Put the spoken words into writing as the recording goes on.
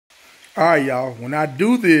All right, y'all. When I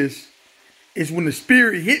do this, it's when the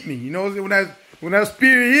spirit hit me. You know what I'm saying? When that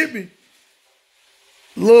spirit hit me,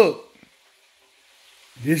 look,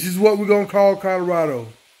 this is what we're going to call Colorado.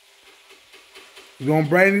 We're going to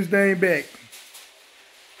bring this name back.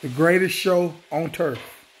 The greatest show on turf.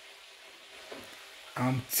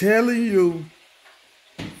 I'm telling you,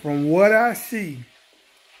 from what I see,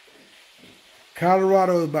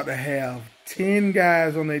 Colorado is about to have 10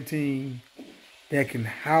 guys on their team that can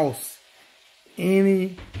house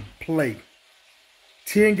any play.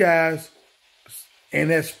 10 guys, and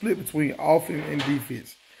that's split between offense and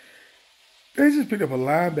defense. They just picked up a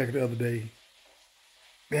linebacker the other day.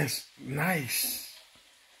 That's nice.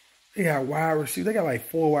 They got wide receivers. They got like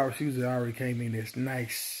 4 wide receivers that already came in. That's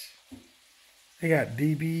nice. They got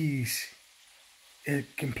DBs that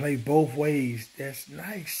can play both ways. That's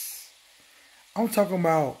nice. I'm talking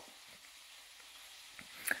about,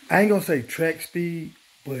 I ain't going to say track speed,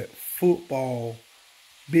 but football,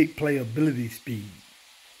 big playability speed.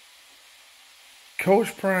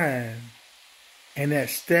 Coach Prime and that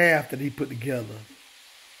staff that he put together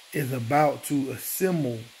is about to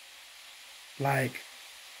assemble, like,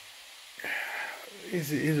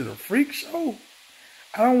 is it a freak show?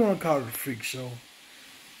 I don't want to call it a freak show.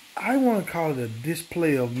 I want to call it a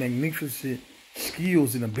display of magnificent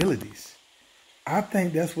skills and abilities. I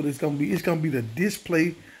think that's what it's going to be. It's going to be the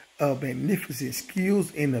display of magnificent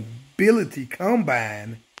skills and ability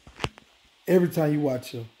combined every time you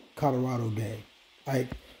watch a Colorado game. Like,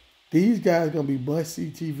 these guys are going to be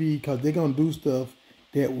must-see TV because they're going to do stuff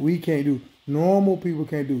that we can't do. Normal people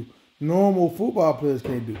can't do. Normal football players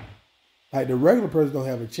can't do. Like, the regular person don't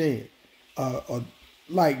have a chance.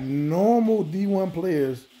 Like, normal D1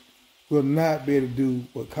 players will not be able to do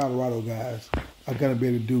what Colorado guys are going to be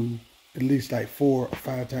able to do at least like 4 or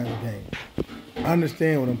 5 times a game.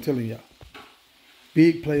 Understand what I'm telling y'all.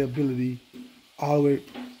 Big playability, all the way,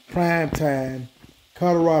 prime time.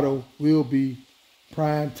 Colorado will be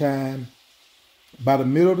prime time. By the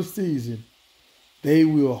middle of the season, they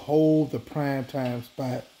will hold the prime time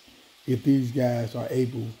spot if these guys are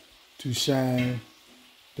able to shine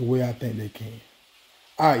the way I think they can.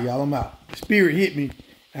 All right, y'all, I'm out. Spirit hit me,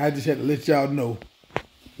 and I just had to let y'all know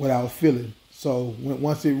what I was feeling. So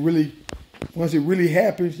once it really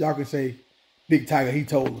happens, y'all can say, Big Tiger, he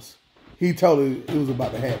told us. He told us it was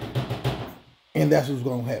about to happen. And that's what's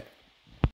going to happen.